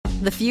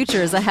The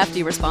future is a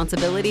hefty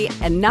responsibility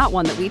and not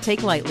one that we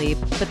take lightly,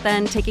 but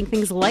then taking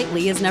things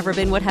lightly has never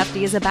been what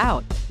Hefty is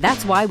about.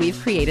 That's why we've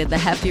created the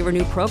Hefty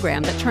Renew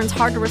program that turns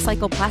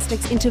hard-to-recycle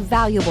plastics into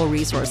valuable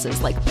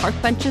resources like park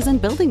benches and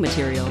building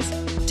materials.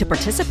 To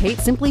participate,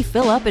 simply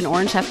fill up an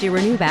orange Hefty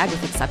Renew bag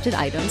with accepted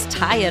items,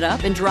 tie it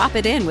up, and drop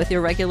it in with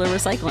your regular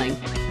recycling.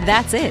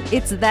 That's it.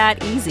 It's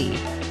that easy.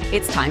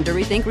 It's time to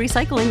rethink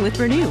recycling with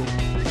Renew.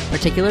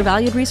 Particular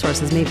valued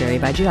resources may vary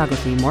by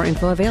geography. More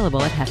info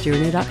available at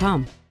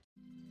heftyrenew.com.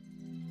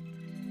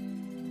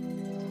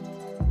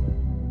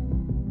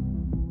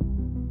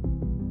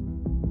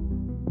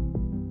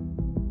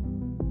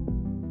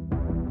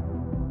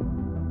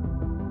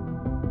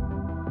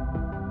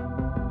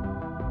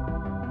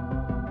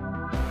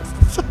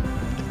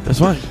 That's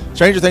fine.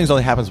 Stranger Things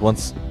only happens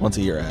once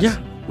a year. As. Yeah.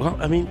 Well,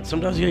 I mean,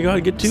 sometimes you gotta go out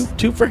and get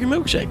two freaking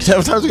milkshakes.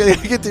 Sometimes we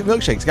gotta get 2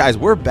 milkshakes, guys.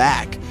 We're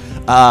back.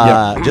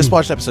 Just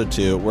watched episode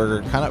 2.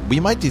 We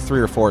might do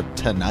 3 or 4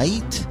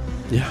 tonight.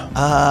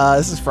 Yeah.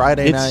 This is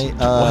Friday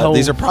night.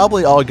 These are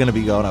probably all going to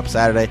be going up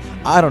Saturday.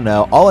 I don't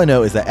know. All I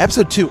know is that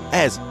episode 2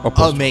 is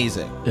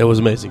amazing. It was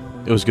amazing.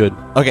 It was good.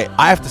 Okay,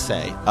 I have to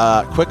say,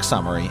 quick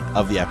summary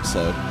of the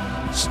episode.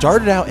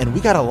 Started out, and we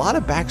got a lot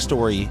of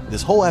backstory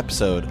this whole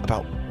episode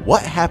about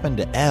what happened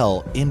to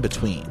Elle in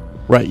between.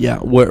 Right, yeah.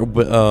 What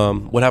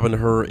happened to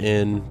her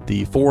in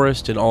the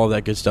forest and all of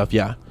that good stuff,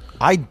 yeah.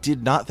 I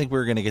did not think we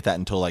were going to get that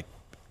until, like,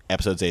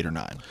 episodes 8 or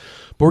 9.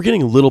 But we're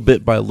getting a little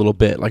bit by a little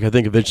bit. Like, I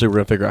think eventually we're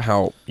going to figure out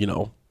how,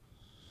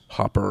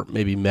 Hopper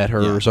maybe met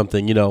her or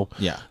something,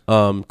 Yeah.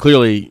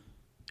 Clearly,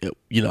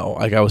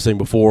 like I was saying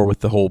before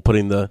with the whole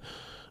putting the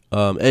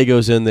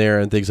Egos in there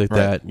and things like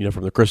that,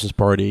 from the Christmas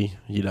party,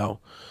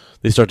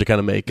 they start to kind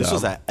of make... This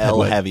was that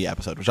Elle-heavy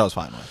episode, which I was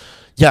fine with.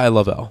 Yeah, I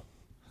love Elle.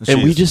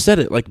 And we just said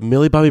it. Like,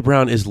 Millie Bobby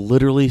Brown is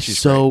literally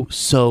so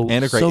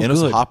and a great. So and it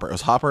was good. Hopper. It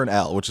was Hopper and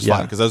Elle, which is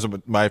fine because those are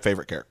my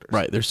favorite characters.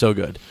 Right, they're so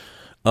good.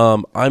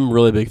 I'm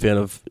really a big fan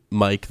of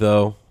Mike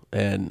though,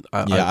 and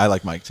I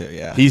like Mike too.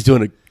 Yeah, he's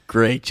doing a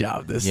great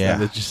job.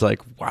 Yeah, it's just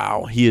like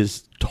wow, he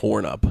is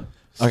torn up.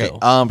 Okay,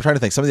 I'm trying to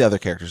think some of the other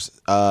characters.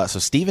 So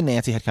Steve and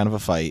Nancy had kind of a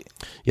fight.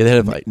 Yeah, they had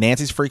a fight.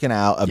 Nancy's freaking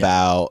out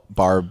about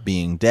Barb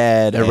being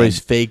dead. Everybody's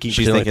faking.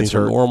 She's thinking it's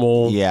her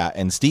normal. Yeah,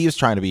 and Steve's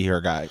trying to be her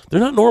guy.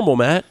 They're not normal,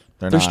 Matt.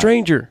 They're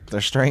stranger. They're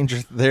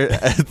stranger.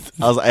 I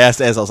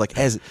asked Ez, I was like,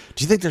 Ez,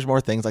 do you think there's more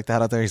things like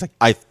that out there? He's like,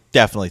 I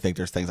definitely think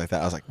there's things like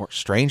that. I was like, more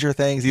stranger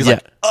things? He's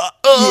like,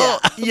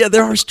 yeah,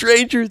 there are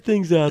stranger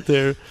things out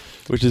there,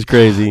 which is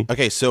crazy.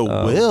 Okay, so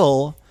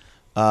Will,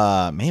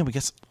 man, we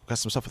got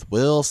some stuff with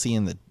Will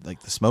seeing the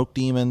smoke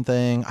demon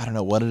thing. I don't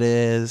know what it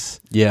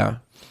is. Yeah,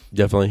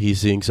 definitely.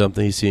 He's seeing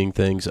something. He's seeing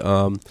things.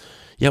 Yeah,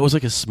 it was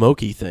like a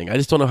smoky thing. I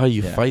just don't know how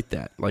you fight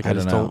that. Like, I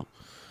don't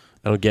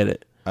get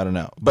it. I don't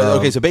know. But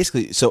okay, so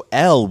basically,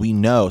 Elle, we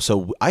know.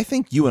 So I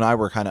think you and I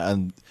were kind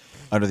of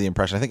under the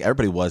impression, I think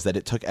everybody was, that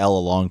it took Elle a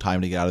long time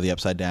to get out of the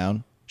Upside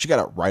Down. She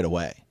got it right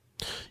away.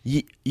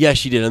 Yeah,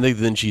 she did. I think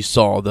then she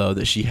saw, though,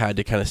 that she had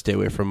to kind of stay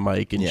away from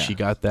Mike, and she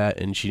got that,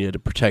 and she needed to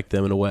protect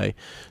them in a way.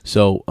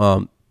 So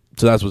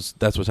that's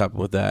what's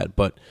happened with that.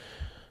 But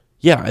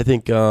yeah, I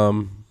think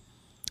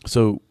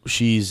so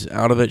she's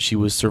out of it. She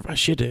had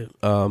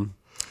to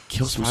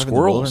kill some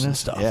squirrels and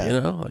stuff,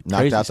 like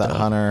knocked out stuff. That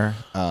hunter.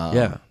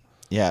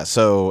 Yeah.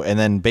 So, and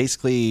then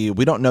basically,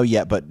 we don't know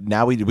yet, but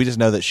now we just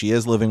know that she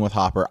is living with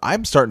Hopper.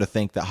 I'm starting to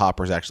think that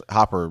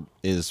Hopper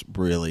is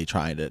really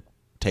trying to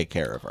take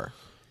care of her.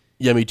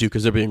 Yeah, me too,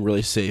 because they're being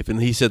really safe. And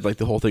he said, like,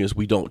 the whole thing is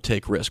we don't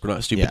take risks. We're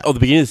not stupid. Yeah. Oh,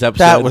 the beginning of this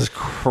episode. That was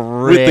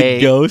great. With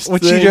the ghost when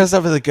thing. she dressed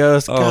up as a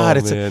ghost.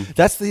 God, man.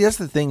 That's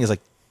the thing is,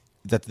 like,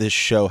 that this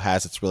show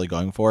has it's really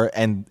going for.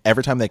 And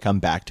every time they come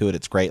back to it,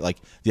 it's great. Like,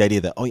 the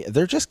idea that,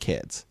 they're just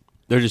kids.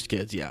 They're just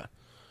kids, yeah.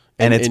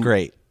 And it's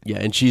great. Yeah,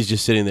 and she's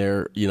just sitting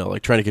there,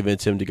 like trying to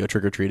convince him to go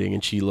trick-or-treating,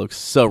 and she looks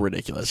so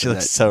ridiculous. She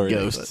looks so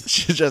ridiculous.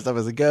 She's dressed up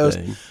as a ghost.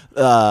 Thing.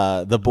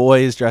 The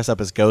boys dress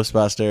up as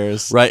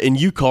Ghostbusters. Right, and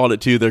you called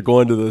it, too. They're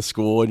going to the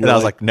school. And I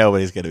was like,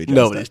 nobody's going to be dressed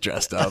up. Nobody's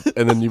dressed up.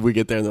 And then we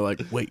get there, and they're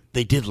like, wait,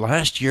 they did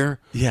last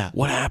year? Yeah.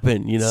 What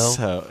happened,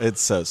 So,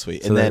 it's so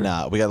sweet. And then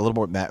we got a little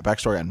more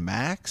backstory on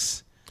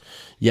Max.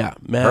 Yeah,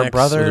 Max. Her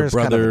brother is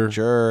kind of a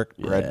jerk.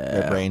 Yeah.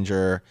 Red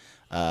Ranger.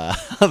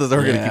 That's what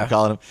we're going to keep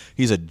calling him.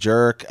 He's a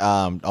jerk.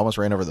 Almost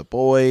ran over the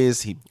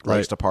boys. He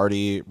likes to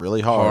party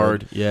really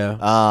hard.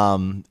 Yeah.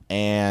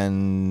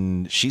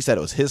 And she said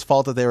it was his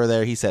fault that they were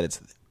there. He said it's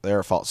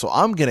their fault. So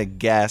I'm going to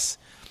guess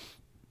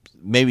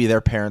maybe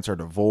their parents are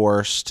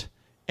divorced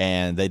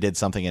and they did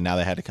something and now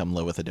they had to come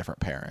live with a different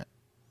parent.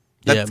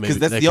 Because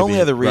that's the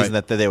only other reason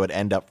that they would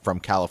end up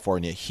from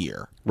California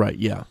here. Right.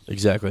 Yeah,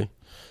 exactly.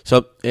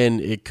 So,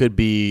 and it could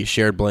be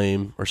shared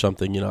blame or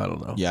something, I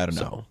don't know. Yeah, I don't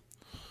know.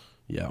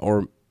 Yeah, I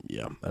don't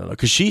know.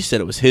 Because she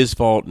said it was his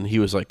fault, and he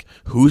was like,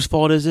 whose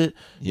fault is it?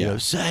 Yeah.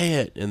 Say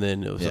it. And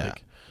then it was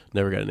like,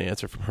 never got an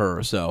answer from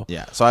her. So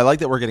yeah, so I like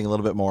that we're getting a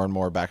little bit more and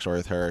more backstory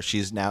with her. She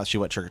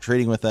went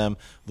trick-or-treating with them.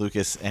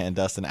 Lucas and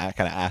Dustin kind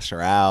of asked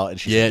her out. And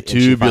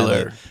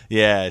tubular.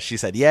 She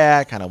said,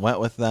 kind of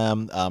went with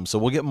them. So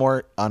we'll get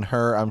more on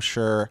her, I'm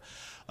sure.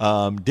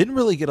 Didn't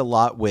really get a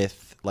lot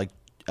with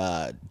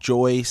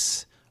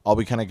Joyce. All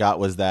we kind of got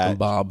was that And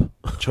Bob.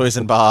 Joyce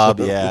and Bob.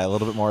 Yeah, a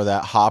little bit more of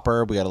that.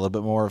 Hopper. We got a little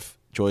bit more of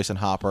Joyce and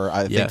Hopper.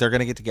 I think they're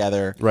going to get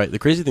together. Right. The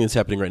crazy thing that's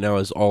happening right now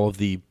is all of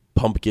the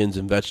pumpkins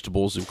and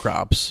vegetables and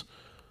crops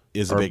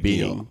Is a big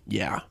deal.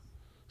 Yeah.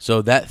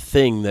 So that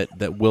thing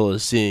that Will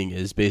is seeing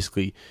is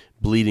basically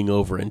bleeding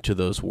over into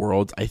those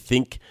worlds. I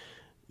think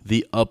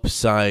the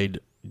upside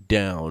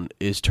down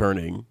is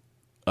turning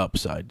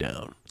upside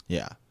down.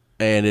 Yeah.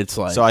 And it's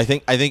like, So I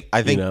think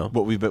you know,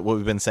 what we've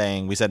been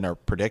saying, we said in our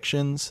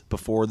predictions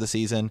before the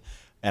season,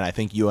 and I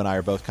think you and I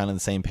are both kind of on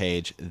the same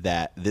page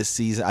that this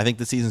season, I think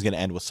the season's going to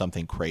end with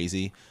something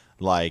crazy,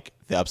 like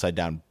the upside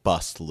down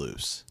bust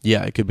loose.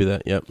 yeah, it could be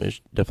that. Yep, it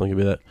definitely could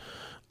be that.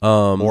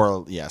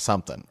 Or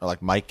something, or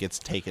like Mike gets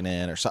taken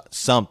in, or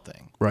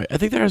something. Right. I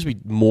think there has to be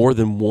more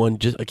than one.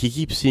 Just like he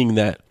keeps seeing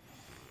that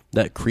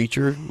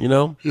creature, you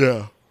know.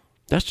 Yeah.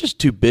 That's just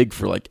too big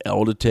for like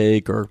Elle to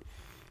take, or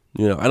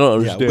I don't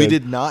understand. Yeah, we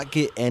did not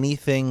get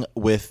anything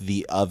with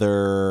the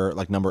other,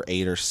 like number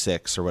 8 or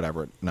 6 or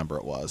whatever number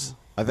it was.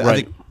 I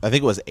think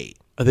it was 8.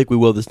 I think we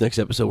will this next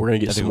episode. We're gonna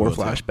get some more we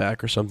will,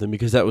 flashback or something,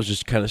 because that was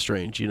just kind of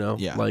strange,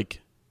 Yeah.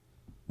 Like,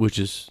 which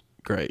is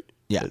great.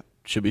 Yeah. It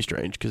should be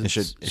strange because it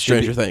should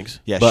Stranger be, Things.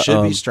 Yeah, But,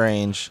 should be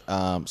strange.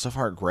 So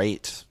far,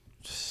 great.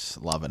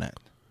 Just loving it.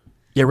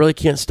 Yeah, really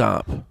can't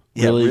stop.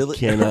 Yeah, really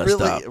cannot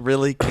really, stop.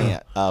 Really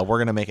can't. We're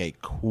gonna make a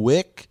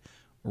quick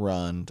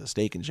run to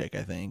Steak and Shake,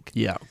 I think.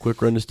 Yeah,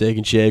 quick run to Steak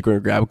and Shake. We're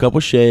gonna grab a couple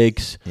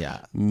shakes. Yeah.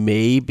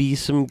 Maybe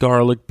some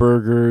garlic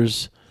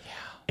burgers. Yeah.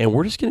 And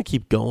we're just gonna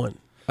keep going.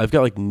 I've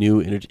got like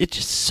new energy. It's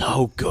just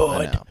so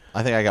good.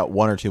 I think I got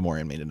 1 or 2 more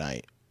in me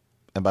tonight,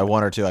 and by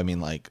 1 or 2 I mean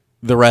like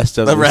the rest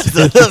of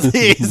the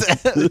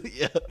season.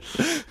 Yeah.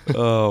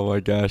 Oh my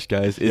gosh,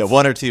 guys! Yeah,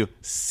 1 or 2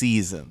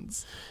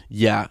 seasons.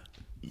 Yeah,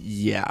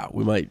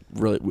 we might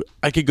really.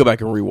 I could go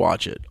back and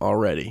rewatch it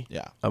already.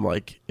 Yeah, I'm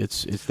like,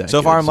 it's that. So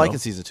good, far, I'm liking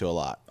season 2 a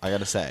lot. I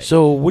gotta say.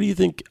 So, what do you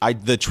think?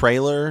 The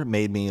trailer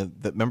made me.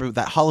 Remember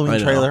that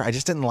Halloween trailer? I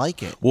just didn't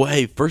like it. Well,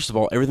 hey, first of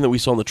all, everything that we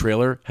saw in the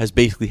trailer has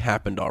basically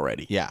happened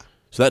already. Yeah.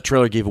 So that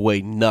trailer gave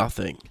away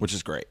nothing, which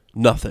is great.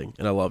 Nothing,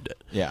 and I loved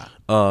it. Yeah.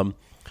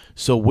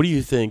 So, what do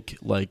you think?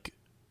 Like,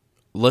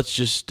 let's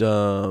just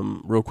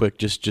real quick,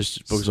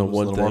 just focus on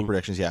one thing. More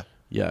predictions, yeah.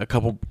 Yeah, a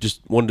couple,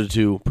 just 1 to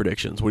 2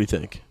 predictions. What do you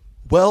think?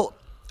 Well,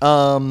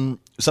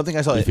 something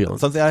I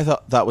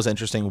thought was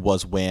interesting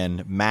was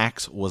when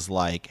Max was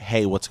like,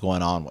 "Hey, what's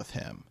going on with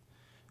him?"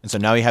 And so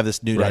now you have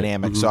this new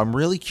dynamic. Mm-hmm. So I'm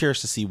really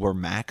curious to see where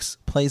Max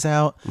plays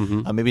out.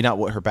 Mm-hmm. Maybe not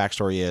what her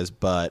backstory is,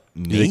 but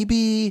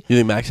maybe you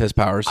think Max has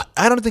powers?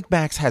 I don't think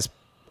Max has.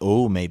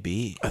 Oh,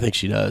 maybe. I think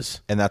she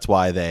does, and that's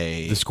why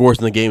the scores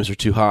in the games are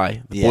too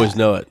high. The boys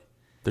know it.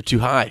 They're too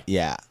high.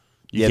 Yeah,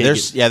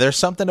 there's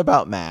something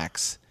about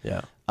Max.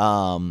 Yeah.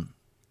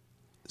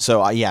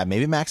 So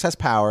maybe Max has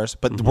powers,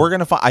 but we're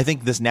gonna. I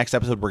think this next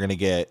episode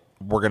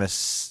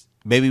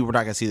maybe we're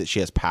not gonna see that she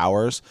has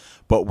powers,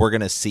 but we're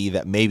gonna see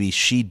that maybe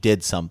she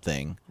did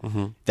something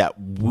that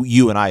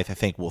you and I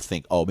think will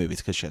think, oh, maybe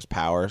it's because she has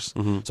powers.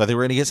 So I think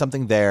we're gonna get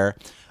something there.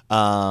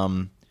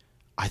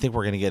 I think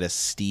we're gonna get a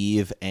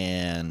Steve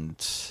and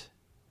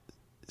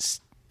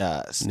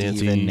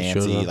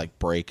Nancy like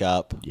break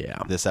up.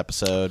 Yeah. This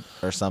episode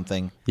or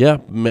something. Yeah.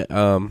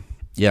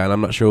 Yeah, and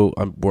I'm not sure.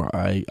 I'm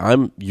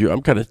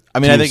kind of. I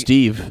think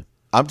Steve.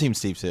 I'm Team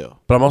Steve too,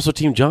 but I'm also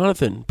Team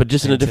Jonathan, but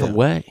just in a different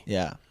way.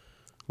 Yeah,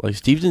 like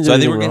Steve didn't. So I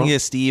think we're going to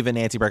get Steve and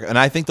Nancy break, and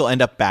I think they'll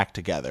end up back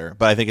together.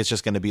 But I think it's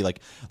just going to be like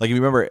if you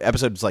remember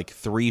episodes like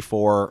 3,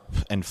 4,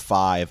 and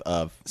 5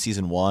 of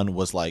season 1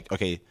 was like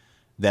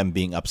them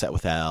being upset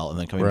with Elle and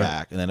then coming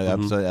back, and then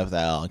upset with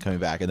Elle and coming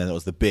back, and then it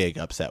was the big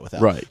upset with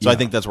Elle. Right. So I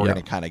think that's what we're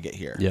going to kind of get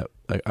here. Yeah,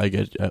 I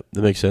get that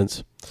makes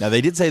sense. Now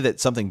they did say that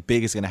something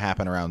big is going to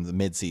happen around the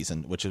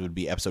mid-season, which would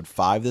be episode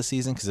 5 this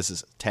season because this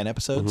is 10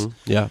 episodes.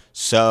 Yeah.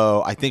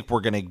 So I think we're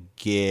going to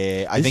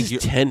get. This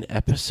is 10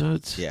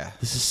 episodes. Yeah.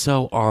 This is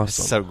so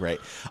awesome. So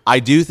great. I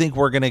do think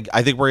we're gonna.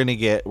 I think we're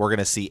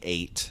gonna see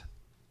 8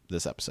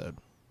 this episode,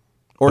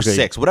 or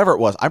 6, whatever it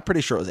was. I'm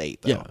pretty sure it was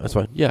 8. Though. Yeah, that's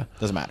fine. Yeah,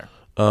 doesn't matter.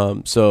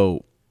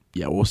 So.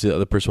 Yeah, we'll see the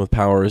other person with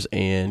powers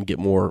and get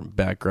more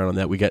background on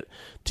that. We got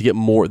to get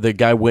more. The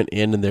guy went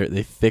in and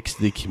they fixed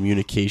the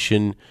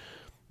communication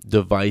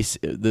device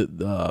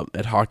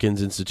at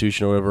Hawkins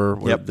Institution or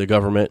whatever. The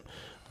government.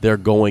 They're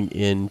going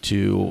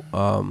into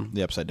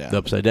the upside down. The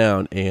upside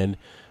down, and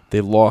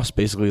they lost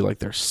basically like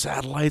their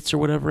satellites or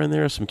whatever in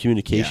there. Some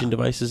communication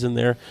devices in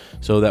there.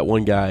 So that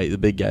one guy, the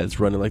big guy that's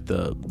running like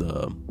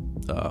the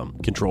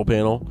control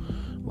panel,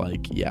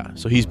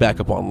 so he's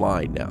back up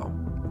online now.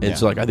 And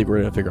so, I think we're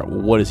going to figure out,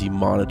 what is he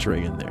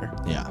monitoring in there?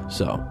 Yeah.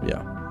 So,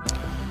 yeah.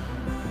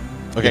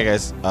 Okay,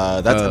 guys.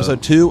 That's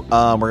episode 2.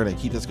 We're going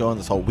to keep this going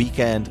this whole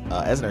weekend.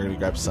 Ez and I are going to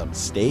grab some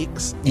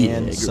steaks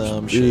and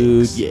some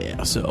shakes.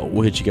 Yeah, so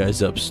we'll hit you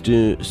guys up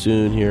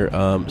soon here.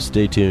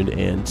 Stay tuned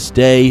and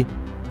stay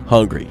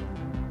hungry.